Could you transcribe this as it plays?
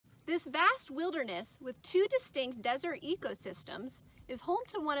This vast wilderness with two distinct desert ecosystems is home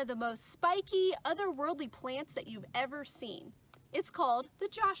to one of the most spiky, otherworldly plants that you've ever seen. It's called the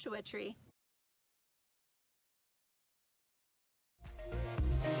Joshua tree.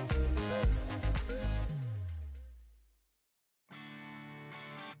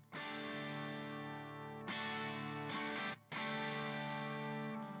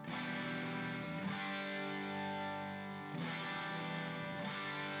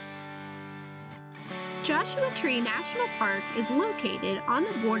 Joshua Tree National Park is located on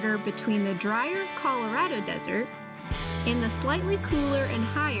the border between the drier Colorado Desert and the slightly cooler and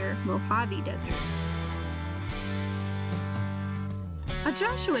higher Mojave Desert. A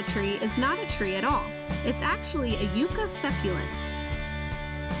Joshua tree is not a tree at all. It's actually a yucca succulent.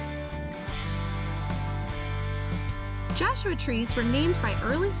 Joshua trees were named by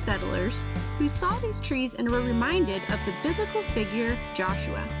early settlers who saw these trees and were reminded of the biblical figure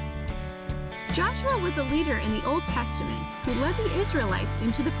Joshua. Joshua was a leader in the Old Testament who led the Israelites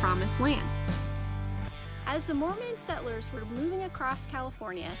into the Promised Land. As the Mormon settlers were moving across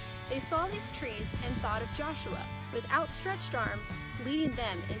California, they saw these trees and thought of Joshua, with outstretched arms, leading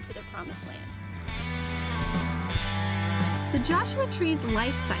them into the Promised Land. The Joshua tree's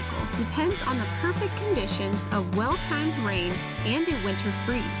life cycle depends on the perfect conditions of well-timed rain and a winter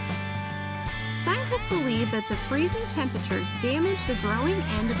freeze. Scientists believe that the freezing temperatures damage the growing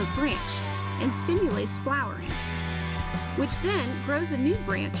end of a branch and stimulates flowering, which then grows a new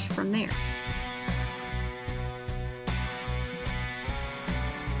branch from there.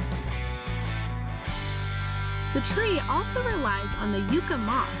 The tree also relies on the yucca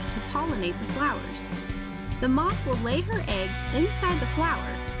moth to pollinate the flowers. The moth will lay her eggs inside the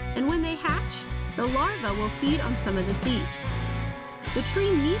flower, and when they hatch, the larva will feed on some of the seeds. The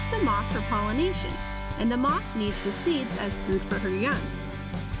tree needs the moth for pollination, and the moth needs the seeds as food for her young.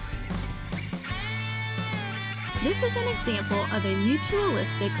 This is an example of a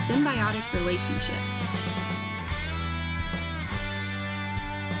mutualistic symbiotic relationship.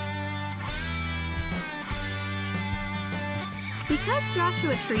 Because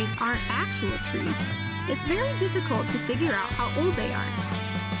Joshua trees aren't actual trees, it's very difficult to figure out how old they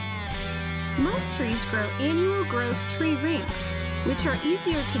are. Most trees grow annual growth tree rings, which are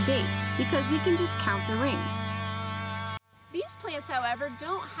easier to date because we can just count the rings. These plants, however,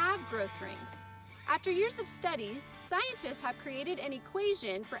 don't have growth rings. After years of study, scientists have created an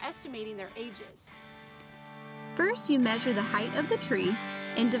equation for estimating their ages. First, you measure the height of the tree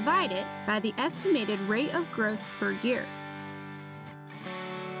and divide it by the estimated rate of growth per year.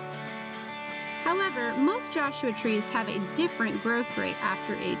 However, most Joshua trees have a different growth rate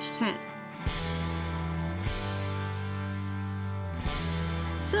after age 10.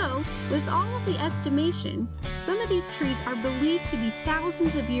 So, with all of the estimation, some of these trees are believed to be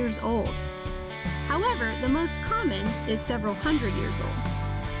thousands of years old. However, the most common is several hundred years old.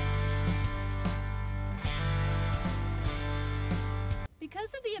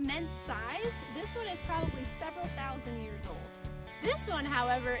 Because of the immense size, this one is probably several thousand years old. This one,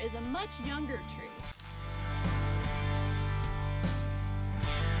 however, is a much younger tree.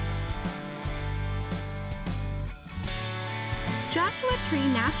 Joshua Tree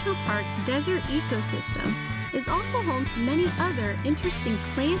National Park's desert ecosystem is also home to many other interesting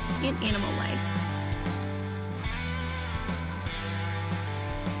plant and animal life.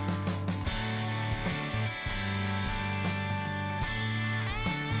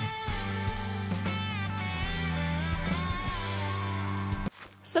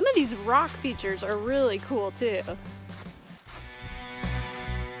 Some of these rock features are really cool too.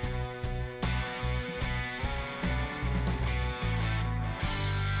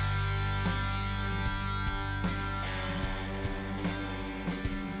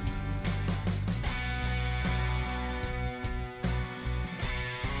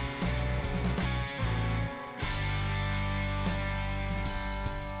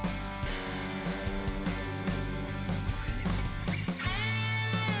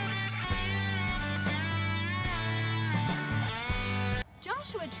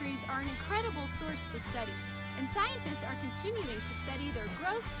 Joshua trees are an incredible source to study, and scientists are continuing to study their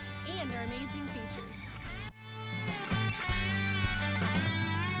growth and their amazing features.